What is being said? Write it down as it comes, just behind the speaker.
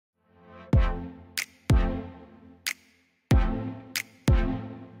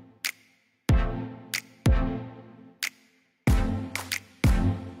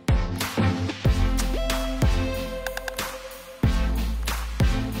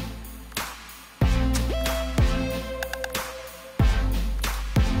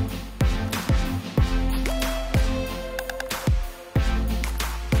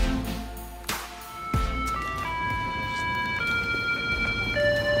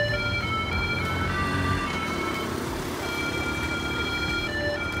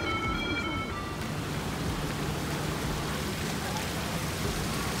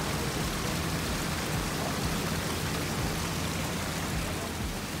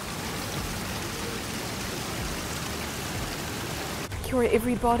Kia ora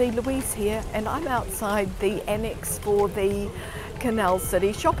everybody, Louise here, and I'm outside the annex for the Canal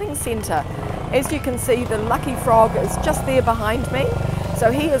City shopping centre. As you can see, the Lucky Frog is just there behind me,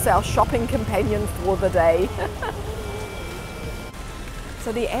 so he is our shopping companion for the day.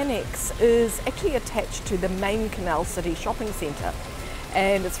 So the annex is actually attached to the main Canal City shopping centre,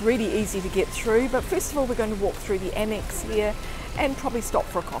 and it's really easy to get through, but first of all we're going to walk through the annex here and probably stop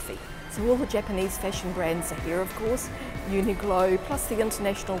for a coffee. So all the Japanese fashion brands are here, of course, Uniqlo, plus the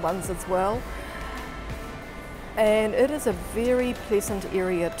international ones as well. And it is a very pleasant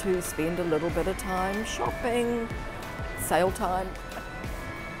area to spend a little bit of time shopping, sale time.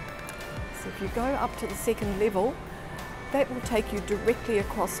 So if you go up to the second level, that will take you directly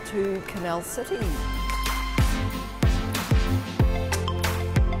across to Canal City.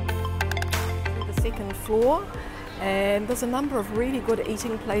 To the second floor. And there's a number of really good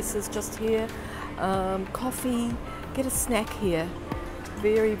eating places just here. Coffee, get a snack here.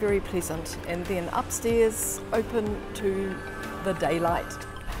 Very, very pleasant. And then upstairs, open to the daylight.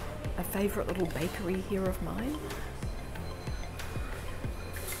 A favourite little bakery here of mine.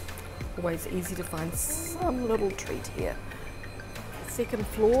 Always easy to find some little treat here. Second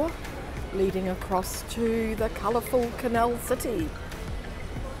floor, leading across to the colourful Canal City.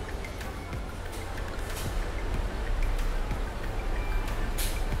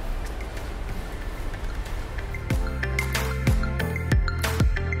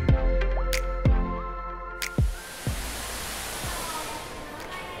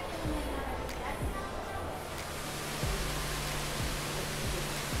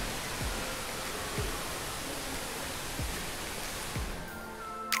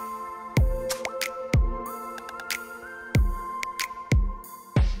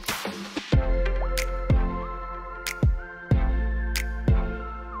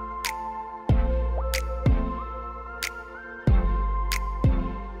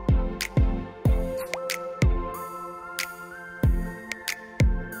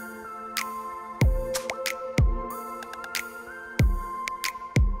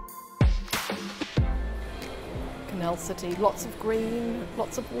 Canal City, lots of green,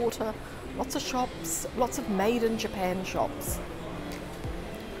 lots of water, lots of shops, lots of made in Japan shops.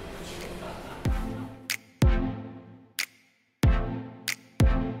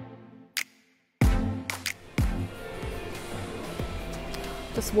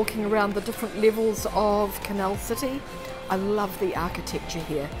 Just walking around the different levels of Canal City. I love the architecture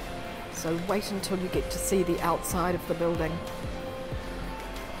here, so wait until you get to see the outside of the building.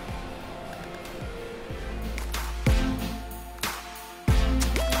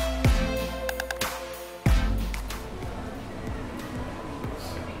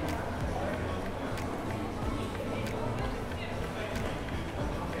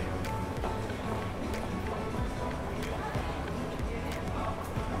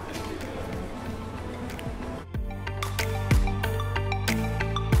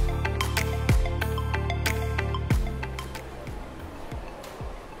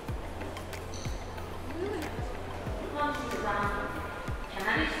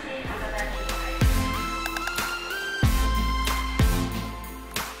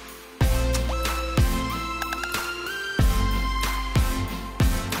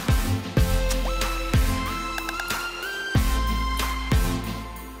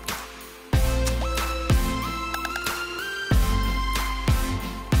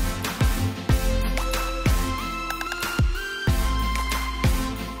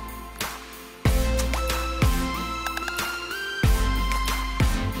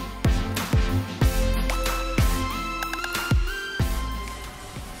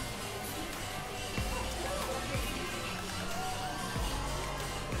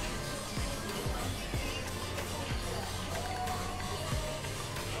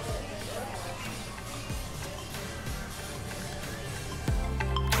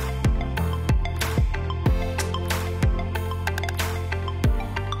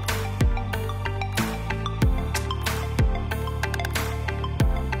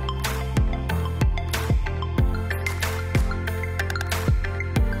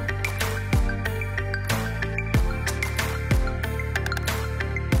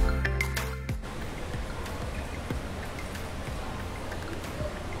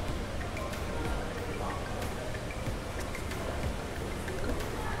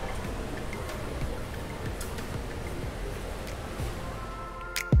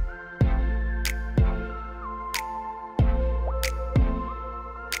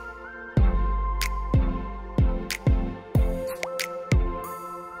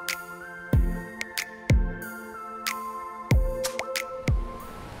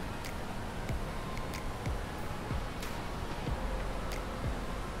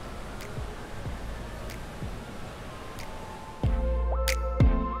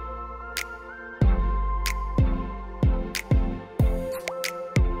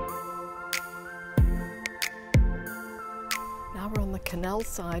 canal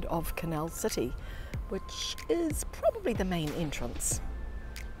side of Canal City, which is probably the main entrance.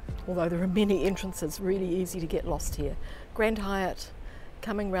 Although there are many entrances, really easy to get lost here. Grand Hyatt,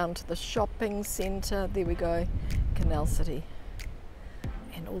 coming round to the shopping centre, there we go, Canal City.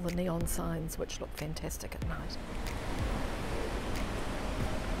 And all the neon signs which look fantastic at night.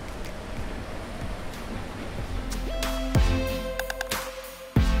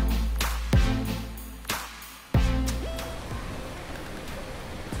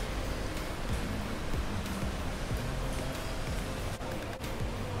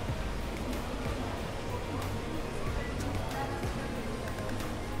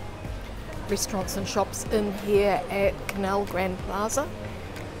 Restaurants and shops in here at Canal Grand Plaza.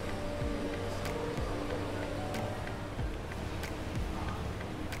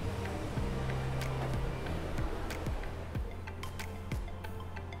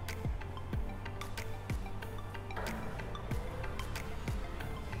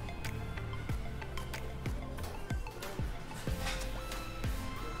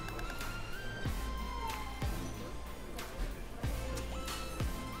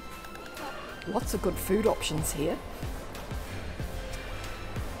 Lots of good food options here.